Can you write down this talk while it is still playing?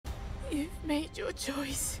You've made your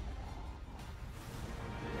choice.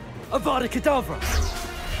 Avada Kedavra!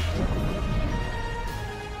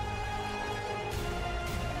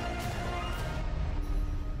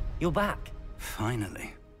 You're back.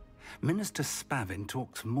 Finally. Minister Spavin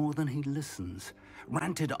talks more than he listens.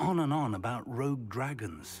 Ranted on and on about rogue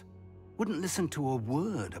dragons. Wouldn't listen to a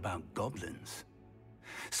word about goblins.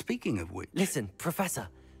 Speaking of which... Listen, Professor.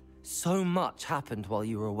 So much happened while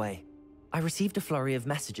you were away. I received a flurry of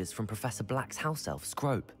messages from Professor Black's house elf,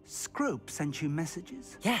 Scrope. Scrope sent you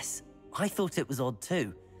messages? Yes, I thought it was odd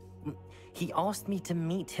too. He asked me to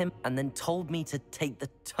meet him and then told me to take the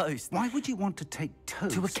toast. Why would you want to take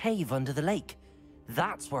toast? To a cave under the lake.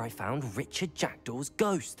 That's where I found Richard Jackdaw's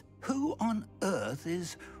ghost. Who on earth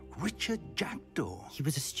is Richard Jackdaw? He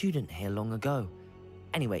was a student here long ago.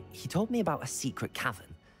 Anyway, he told me about a secret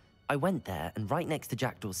cavern. I went there, and right next to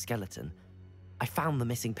Jackdaw's skeleton, I found the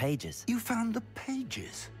missing pages. You found the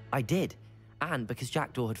pages? I did. And because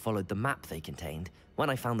Jackdaw had followed the map they contained, when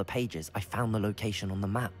I found the pages, I found the location on the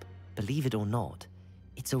map. Believe it or not,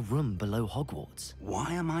 it's a room below Hogwarts.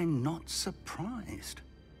 Why am I not surprised?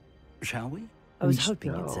 Shall we? I was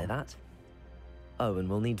hoping you'd say that. Oh, and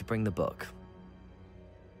we'll need to bring the book.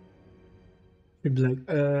 He'd be like,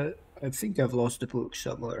 I think I've lost the book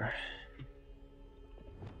somewhere.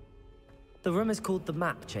 The room is called the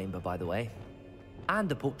Map Chamber, by the way.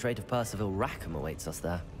 And a portrait of Percival Rackham awaits us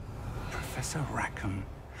there. Professor Rackham.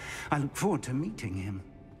 I look forward to meeting him.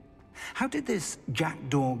 How did this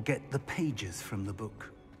Jackdaw get the pages from the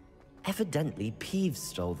book? Evidently, Peeves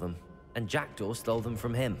stole them, and Jackdaw stole them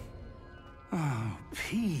from him. Oh,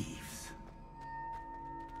 Peeves.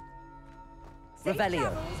 Safe Revelio.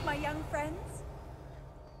 travels, my young friends.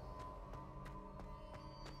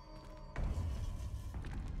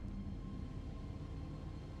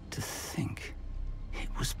 To think it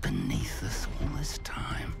was beneath us all this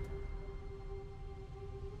time.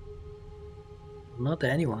 Not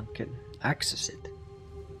anyone can access it.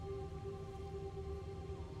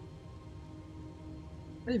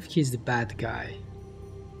 What if he's the bad guy?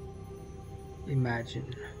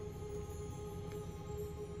 Imagine.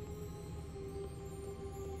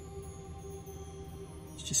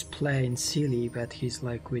 He's just plain silly, but he's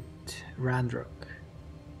like with Randrock.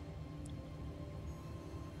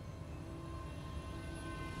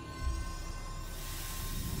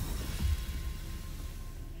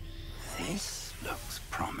 This looks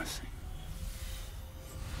promising.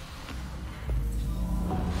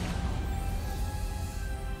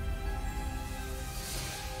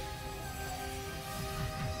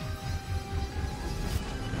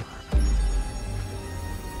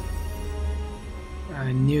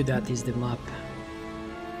 I knew that is the map.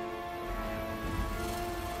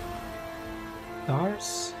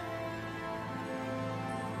 Stars?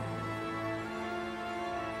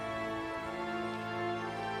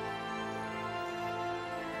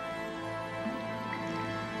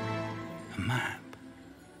 A map.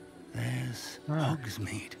 There's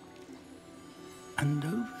Hogsmeade. And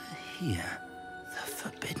over here, the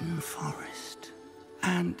Forbidden Forest.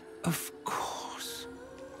 And, of course,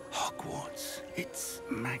 Hogwarts. It's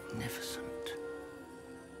magnificent.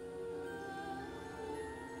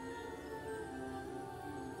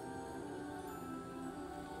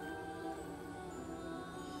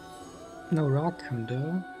 No Rackham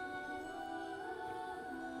though.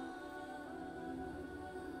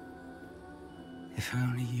 If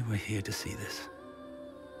only you were here to see this.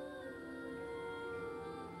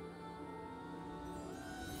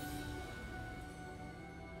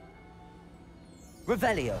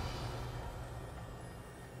 Revelio.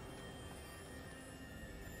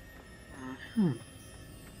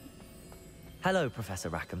 Hello, Professor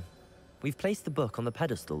Rackham. We've placed the book on the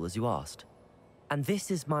pedestal as you asked. And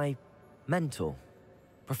this is my mentor,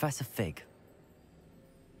 Professor Fig.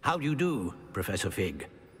 How do you do, Professor Fig?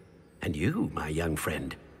 And you, my young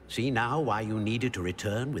friend, see now why you needed to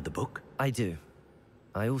return with the book? I do.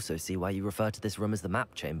 I also see why you refer to this room as the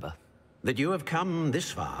Map Chamber. That you have come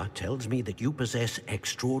this far tells me that you possess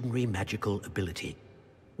extraordinary magical ability,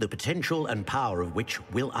 the potential and power of which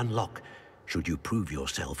will unlock should you prove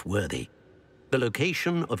yourself worthy. The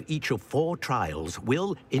location of each of 4 trials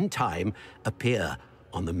will, in time, appear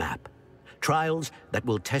on the map. Trials that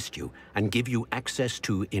will test you and give you access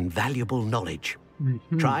to invaluable knowledge.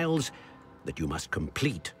 Trials that you must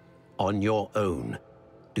complete on your own.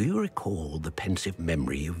 Do you recall the pensive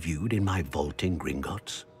memory you viewed in my vault in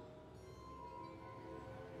Gringotts?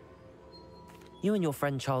 You and your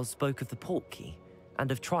friend Charles spoke of the portkey,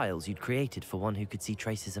 and of trials you'd created for one who could see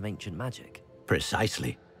traces of ancient magic.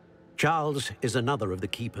 Precisely. Charles is another of the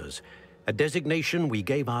keepers, a designation we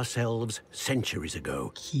gave ourselves centuries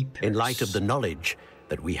ago, Keepers. in light of the knowledge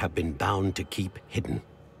that we have been bound to keep hidden.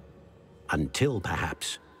 Until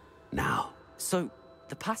perhaps now. So,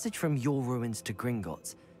 the passage from your ruins to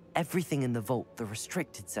Gringotts, everything in the vault, the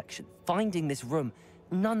restricted section, finding this room,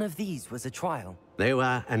 none of these was a trial. They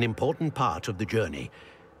were an important part of the journey,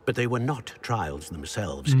 but they were not trials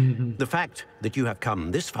themselves. The fact that you have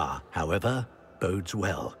come this far, however, bodes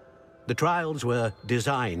well. The trials were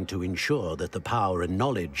designed to ensure that the power and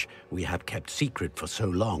knowledge we have kept secret for so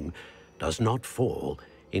long does not fall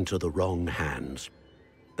into the wrong hands.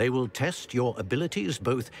 They will test your abilities,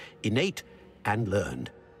 both innate and learned.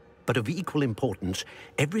 But of equal importance,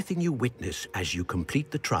 everything you witness as you complete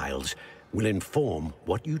the trials will inform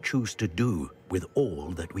what you choose to do with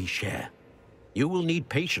all that we share. You will need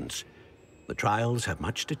patience. The trials have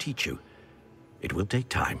much to teach you. It will take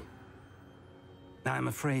time. I'm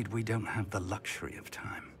afraid we don't have the luxury of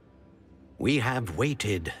time. We have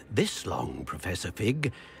waited this long, Professor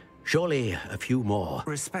Fig. Surely a few more.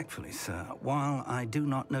 Respectfully, sir, while I do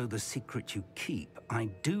not know the secret you keep, I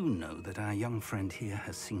do know that our young friend here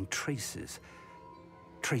has seen traces.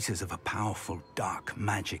 Traces of a powerful dark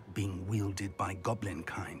magic being wielded by goblin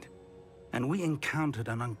kind. And we encountered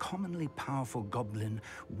an uncommonly powerful goblin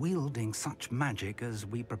wielding such magic as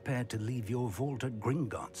we prepared to leave your vault at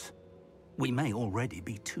Gringotts. We may already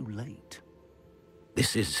be too late.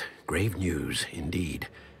 This is grave news indeed.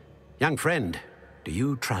 Young friend, do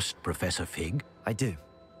you trust Professor Fig? I do.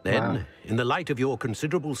 Then, in the light of your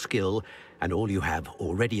considerable skill and all you have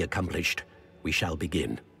already accomplished, we shall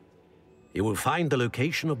begin. You will find the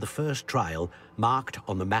location of the first trial marked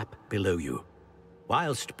on the map below you.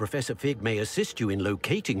 Whilst Professor Fig may assist you in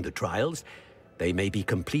locating the trials, they may be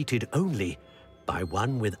completed only by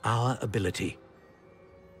one with our ability.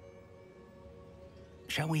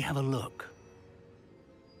 Shall we have a look?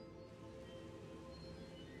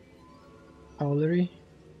 Owlery?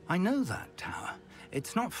 I know that tower.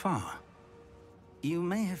 It's not far. You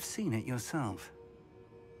may have seen it yourself.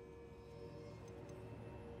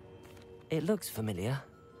 It looks familiar.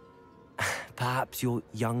 Perhaps your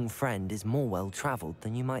young friend is more well-traveled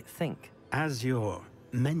than you might think. As your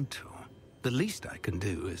mentor, the least I can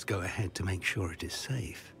do is go ahead to make sure it is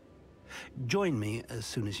safe. Join me as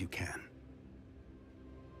soon as you can.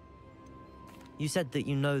 You said that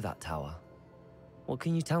you know that tower. What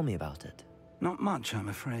can you tell me about it? Not much, I'm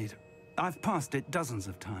afraid. I've passed it dozens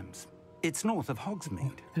of times. It's north of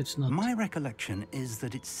Hogsmeade. It's not. My recollection is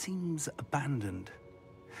that it seems abandoned.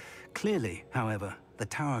 Clearly, however, the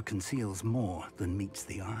tower conceals more than meets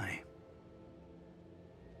the eye.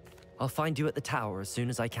 I'll find you at the tower as soon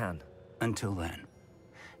as I can. Until then,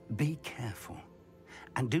 be careful.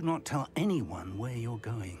 And do not tell anyone where you're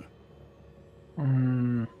going.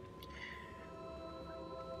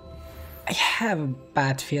 I have a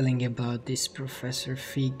bad feeling about this Professor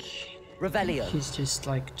Fig. Revelio. He's just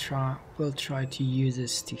like will try to use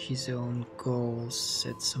us to his own goals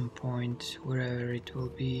at some point, wherever it will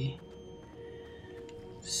be.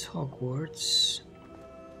 It's Hogwarts.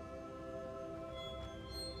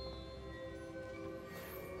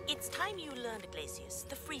 It's time you learned Glacius,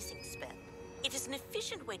 the freezing spell. It is an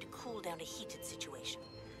efficient way to cool down a heated situation.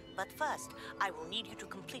 But first, I will need you to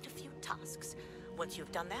complete a few tasks. Once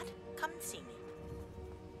you've done that, come and see me.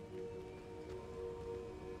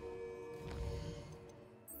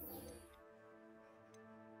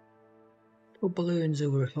 Pop balloons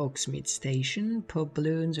over Hogsmeade Station, pop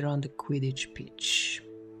balloons around the Quidditch pitch.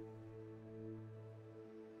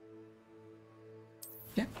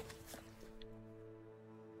 Yeah.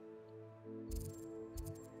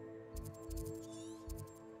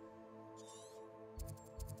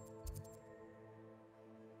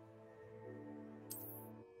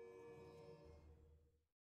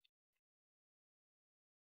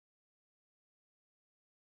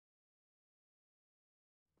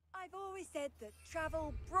 I've always said that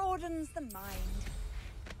travel broadens the mind.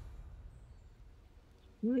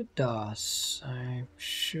 It does. I'm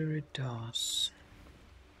sure it does.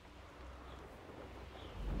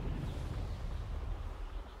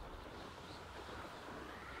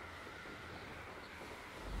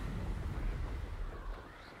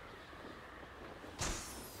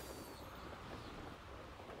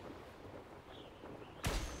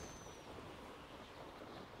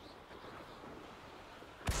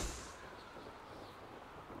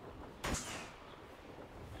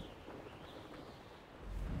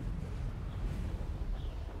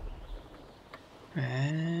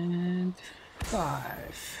 And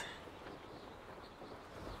 5.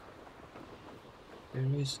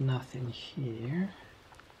 There is nothing here.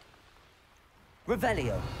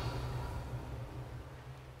 Revelio.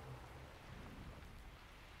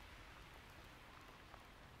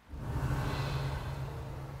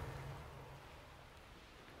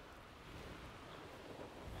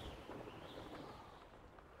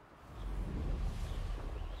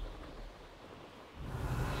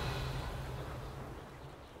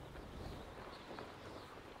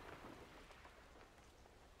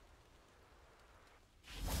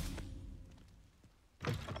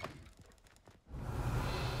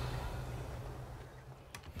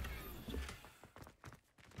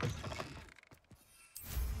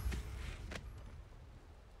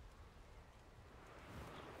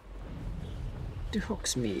 to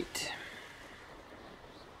Hogsmeade.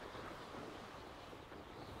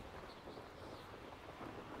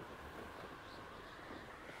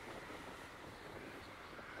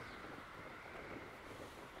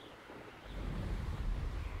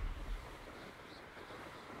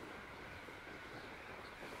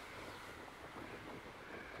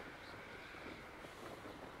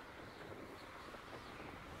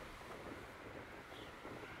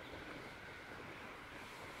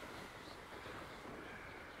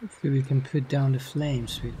 Hopefully we can put down the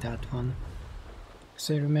flames with that one.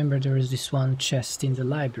 So I remember there was this one chest in the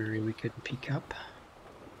library we could pick up.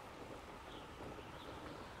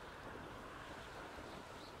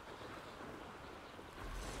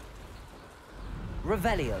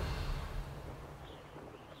 Revelio.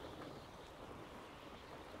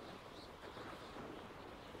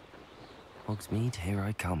 Hogsmeade, here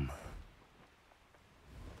I come.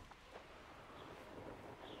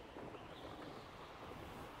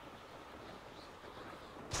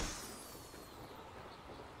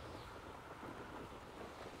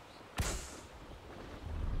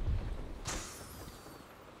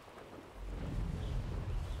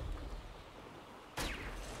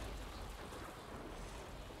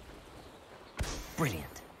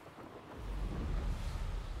 Brilliant.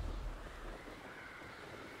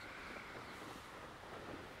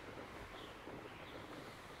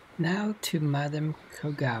 Now to Madame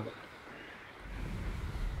Kogawa.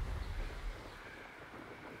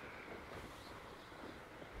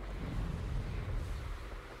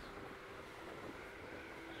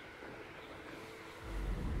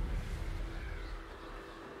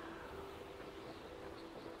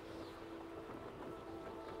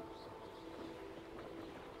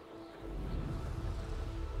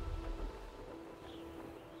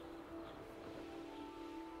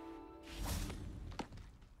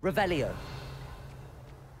 Revelio.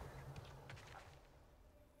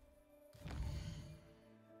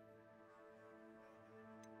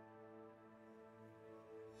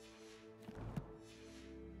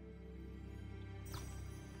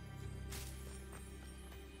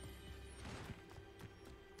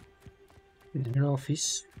 In her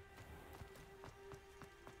office.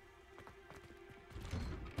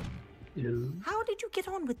 Hello. How did you get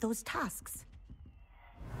on with those tasks?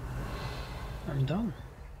 I'm done.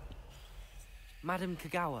 Madam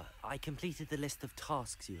Kogawa, I completed the list of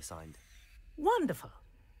tasks you assigned. Wonderful.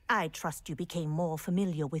 I trust you became more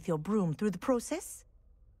familiar with your broom through the process?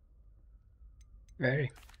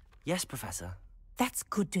 Very. Yes, Professor. That's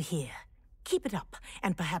good to hear. Keep it up,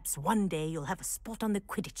 and perhaps one day you'll have a spot on the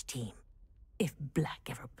Quidditch team. If Black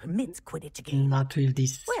ever permits Quidditch again. Not with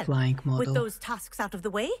this Well, flying model. with those tasks out of the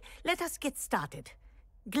way, let us get started.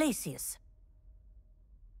 Glacius.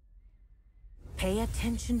 Pay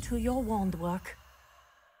attention to your wand work.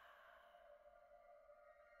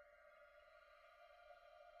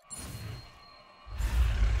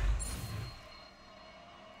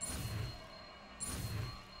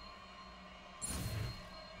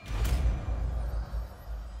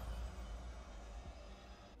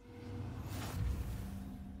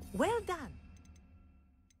 Well done.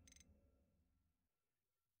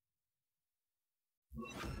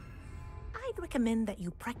 I'd recommend that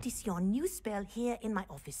you practice your new spell here in my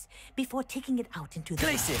office before taking it out into the...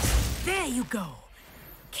 Glacius! There you go!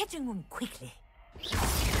 Catching on quickly.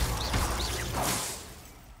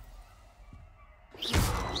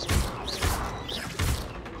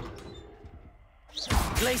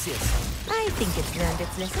 Glacius! I think it's learned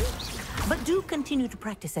its lesson, but do continue to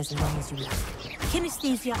practice as long as you like.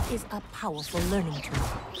 Kinesthesia is a powerful learning tool.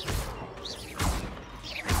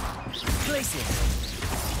 Glacius!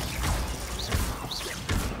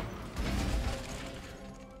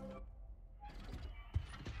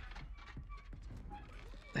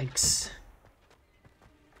 Thanks.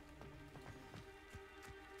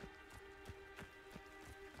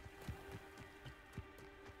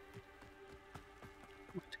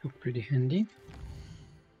 That go pretty handy.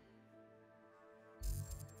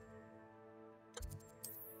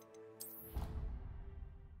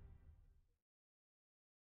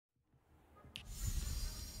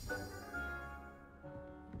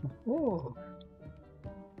 Oh.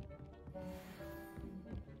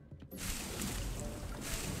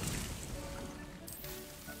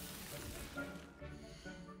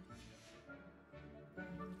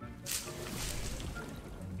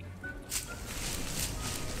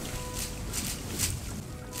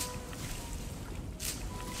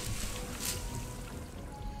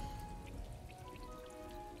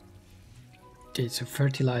 Okay, so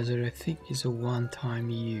fertilizer I think is a one-time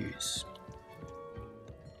use.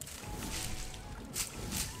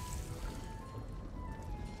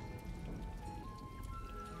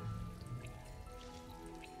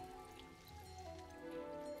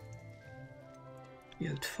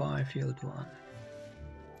 Field 5, field 1.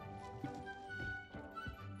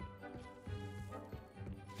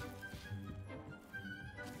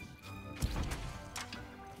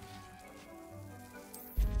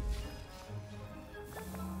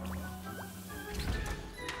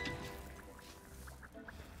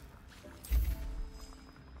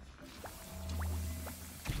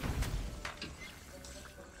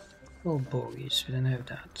 Oh, bogies, we don't have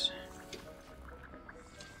that.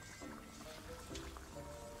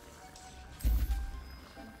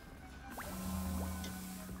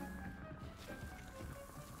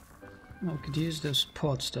 I could use those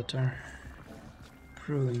pots that are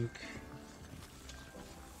brewing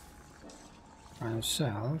by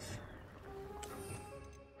themselves.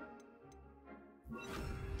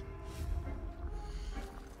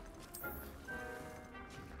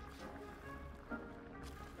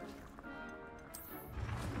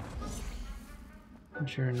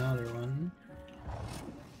 Sure, another one.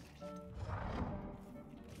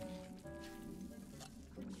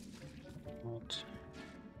 What?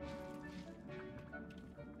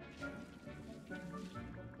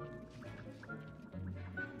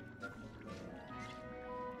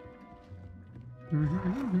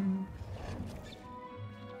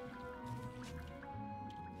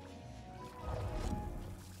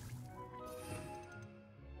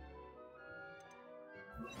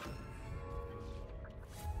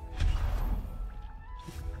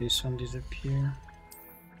 This one disappear.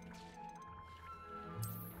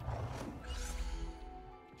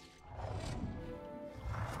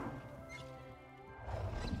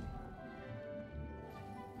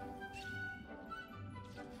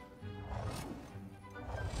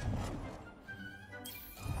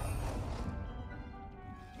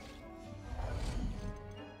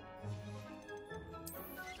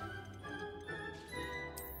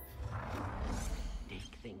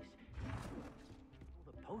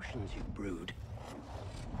 Potions you brewed.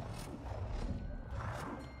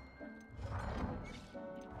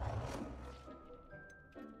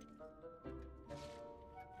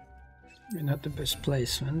 Not the best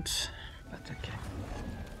placement, but okay.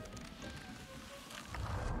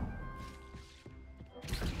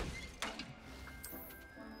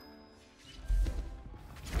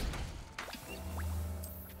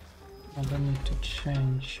 I don't need to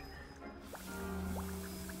change.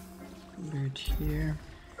 Do it here.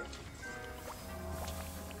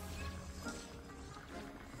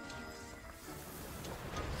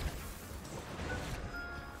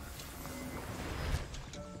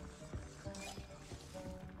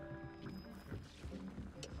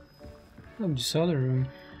 Oh, this other room.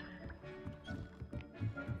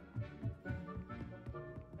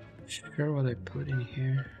 Sure what I put in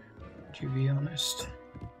here, to be honest.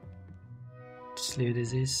 Just leave it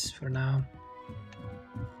as is for now.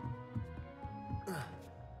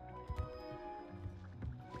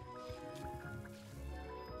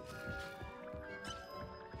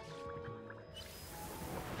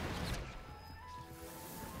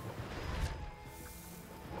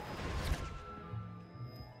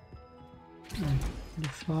 The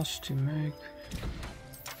fast to make.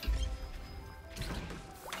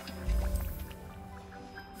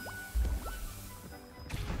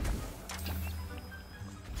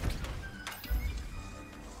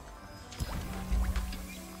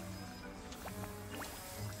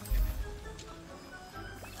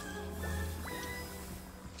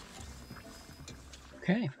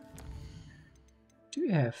 Okay. Do we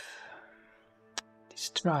have this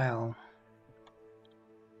trial?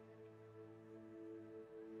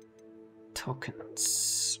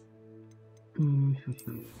 Tokens. Is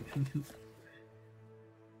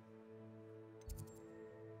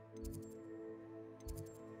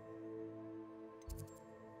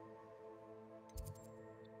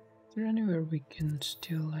there anywhere we can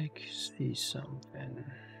still like see something?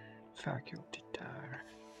 Faculty there.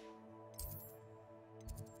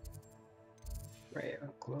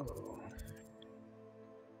 Ravenclaw.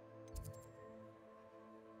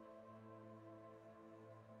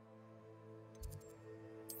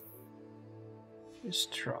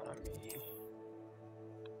 Astronomy.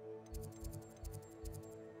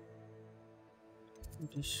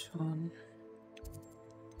 This one.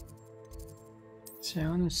 So I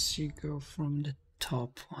want to see go from the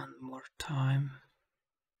top one more time.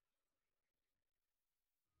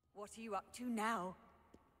 What are you up to now?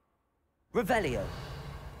 Revelio.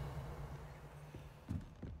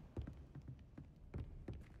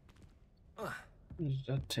 Where does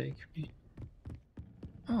that take me?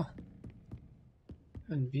 Oh.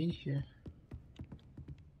 Haven't been here.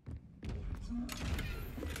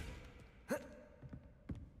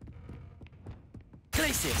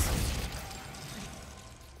 Glacius.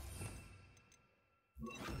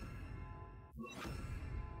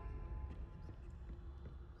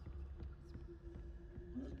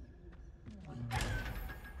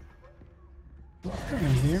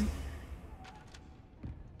 in here.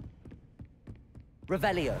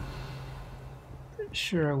 Revelio. Pretty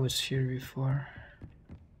sure I was here before.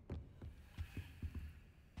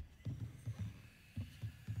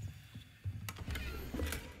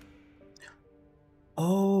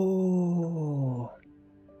 Oh.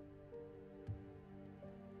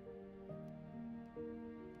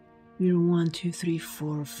 0, 1, 2, 3,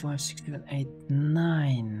 4, 5, 6, 7, 8,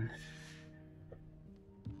 9.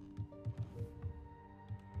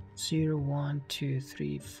 0, 1, 2,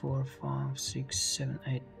 3, 4, 5, 6, 7,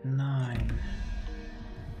 8, 9.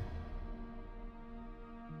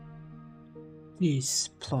 This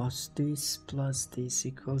plus this plus this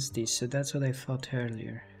equals this. So that's what I thought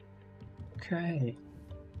earlier. Okay.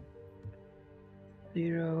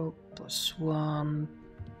 0 plus 1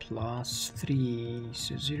 plus 3.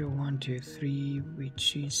 So 0, 1, 2, 3,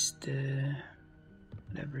 which is the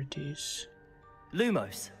whatever it is.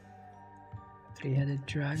 Lumos. Three-headed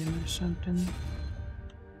dragon or something.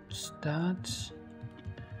 It's that.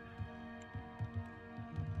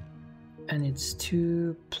 And it's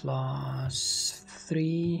 2 plus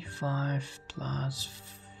 3, 5 plus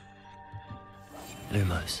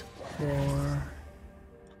Lumos. 4,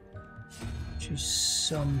 which is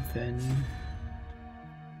something.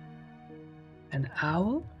 An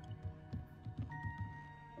owl?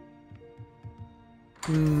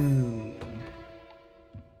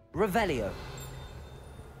 Revelio.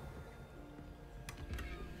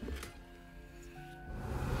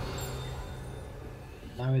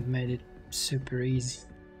 Now it made it super easy.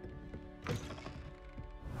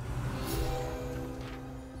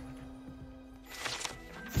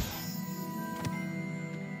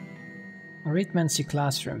 Arithmancy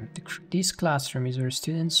classroom. This classroom is where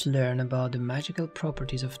students learn about the magical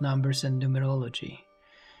properties of numbers and numerology.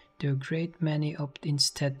 Though a great many opt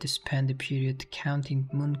instead to spend the period counting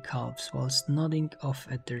moon calves whilst nodding off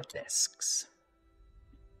at their desks.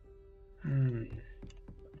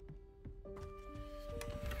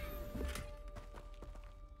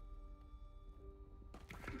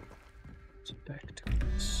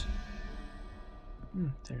 Spectacles.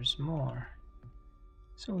 There's more.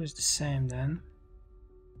 It's always the same then.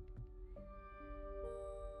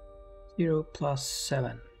 0 plus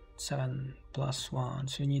 7. 7 plus 1.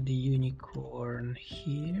 So you need the unicorn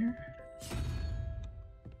here.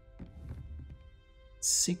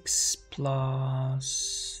 6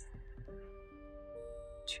 plus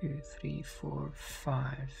 2, 3, 4,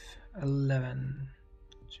 5. 11.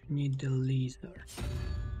 So you need the lizard.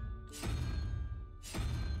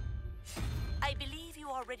 I believe you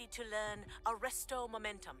are ready to learn Arresto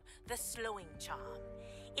Momentum, the slowing charm.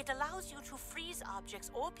 It allows you to freeze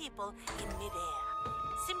objects or people in midair.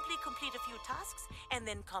 Simply complete a few tasks and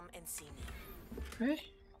then come and see me. Okay,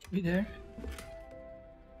 be there.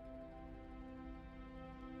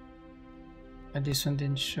 And this one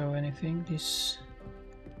didn't show anything, this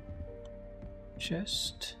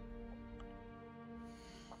chest.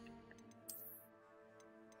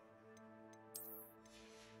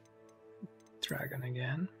 Dragon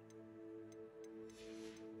again.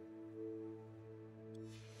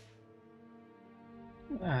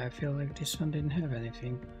 I feel like this one didn't have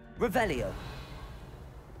anything. Revelio.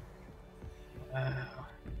 Wow.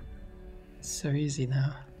 It's so easy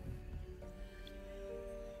now.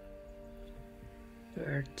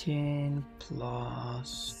 13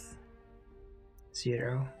 plus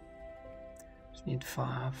 0. Just need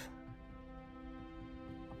 5.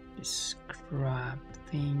 This crab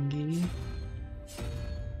thingy.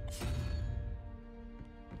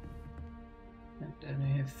 And then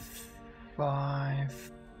we have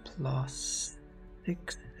 5 plus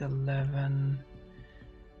 6, 11.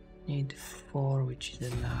 Need 4, which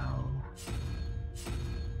is a now.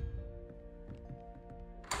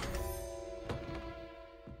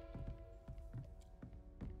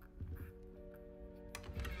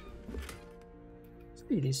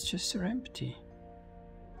 These chests are empty.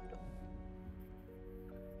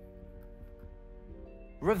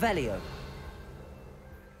 Revelio.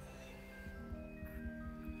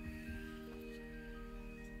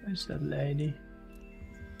 Where's that lady?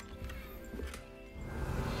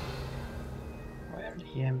 Why are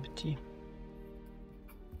they empty?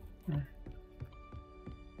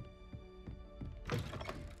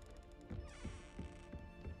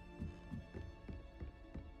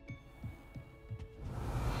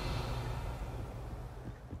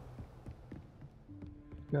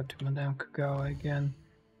 Go to Madame Kagawa again.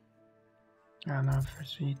 Oh no,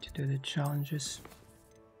 first we need to do the challenges.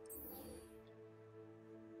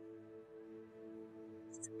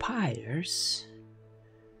 Spires?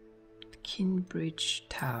 Kinbridge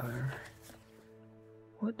Tower.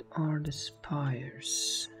 What are the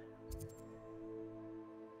spires?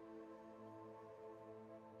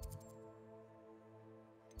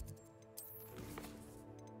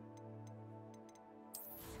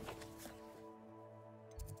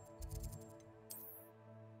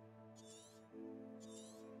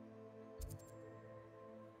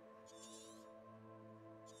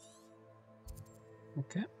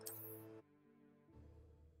 Okay.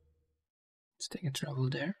 Let's take a travel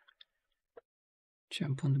there.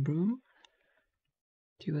 Jump on the broom.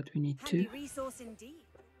 Do what we need Handy to. resource indeed.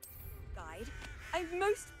 Guide, I'm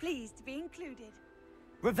most pleased to be included.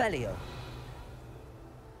 Revelio.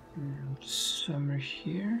 Summer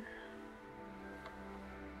here.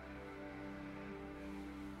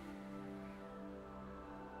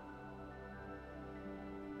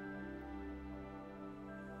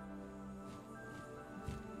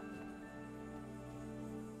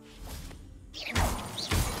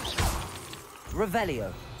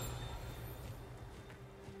 Revelio.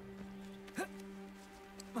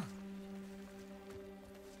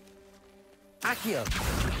 Accio.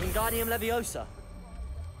 Wingardium Leviosa.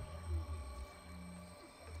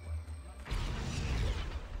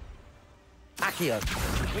 Accio.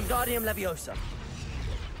 Wingardium Leviosa.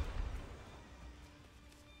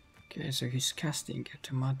 Okay, so he's casting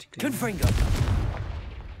automatically. Confringo.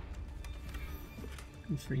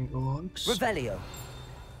 Confringo Orcs. Revelio.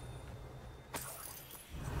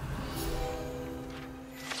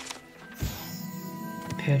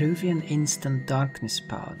 Peruvian instant darkness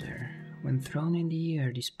powder. When thrown in the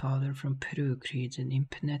air, this powder from Peru creates an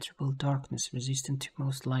impenetrable darkness resistant to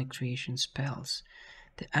most light creation spells.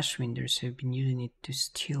 The Ashwinders have been using it to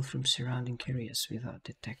steal from surrounding areas without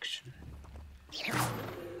detection.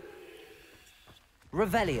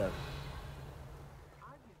 Revelio.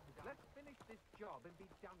 Let's finish this job and be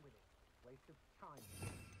done with it. Waste of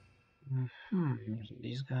time.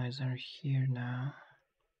 These guys are here now.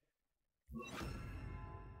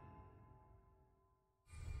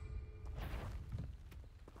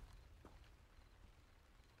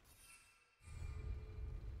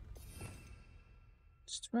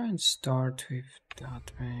 Let's try and start with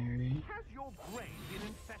that maybe. Has your brain been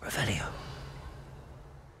infected? Revelio.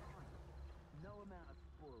 No amount of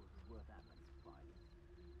spoils is worth that much fight.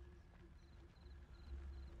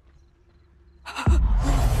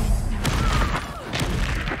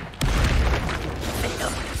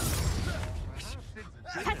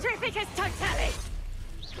 Petrificus Totalis!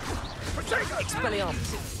 Expelliarmus.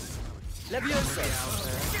 Leviosa.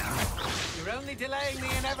 You're only delaying the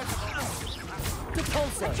inevitable.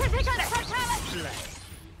 Depulso. Petrificus Totalis!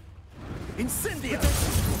 Incendio.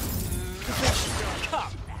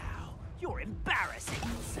 Come now. You're embarrassing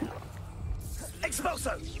yourself.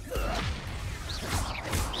 Expulso.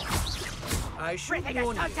 I should Petrificus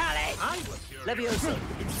warn you. Totalis! I will Leviosa.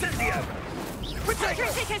 Incendio.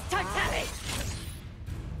 Petrificus Totalis!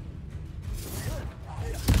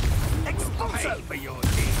 Expulso. pay for your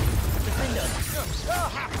deed. Defender.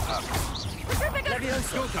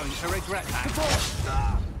 Leviosa. You're going to regret that.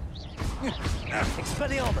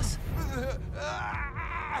 Expelliarmus.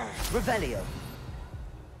 Revelio.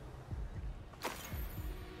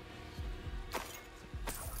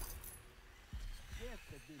 Yes,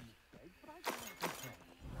 there've been mistakes, but I can't complain.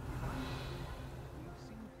 We've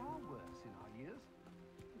seen far worse in our years.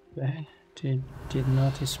 Okay, did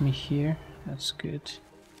notice me here. That's good.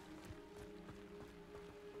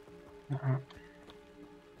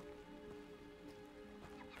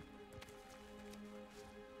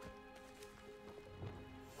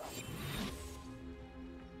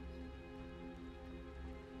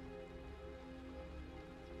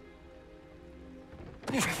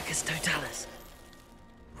 Petrificus Totalis.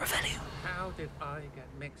 Revelio. How did I get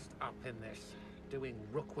mixed up in this? Doing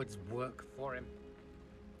Rookwood's work for him?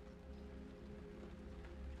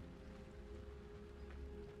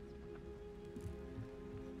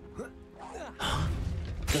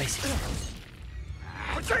 Glacius.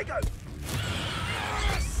 Potato!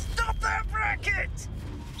 Stop that bracket!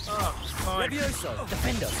 Oh, fine. Levioso.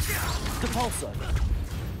 Defender. Depulso.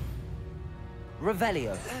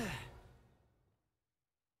 Revelio.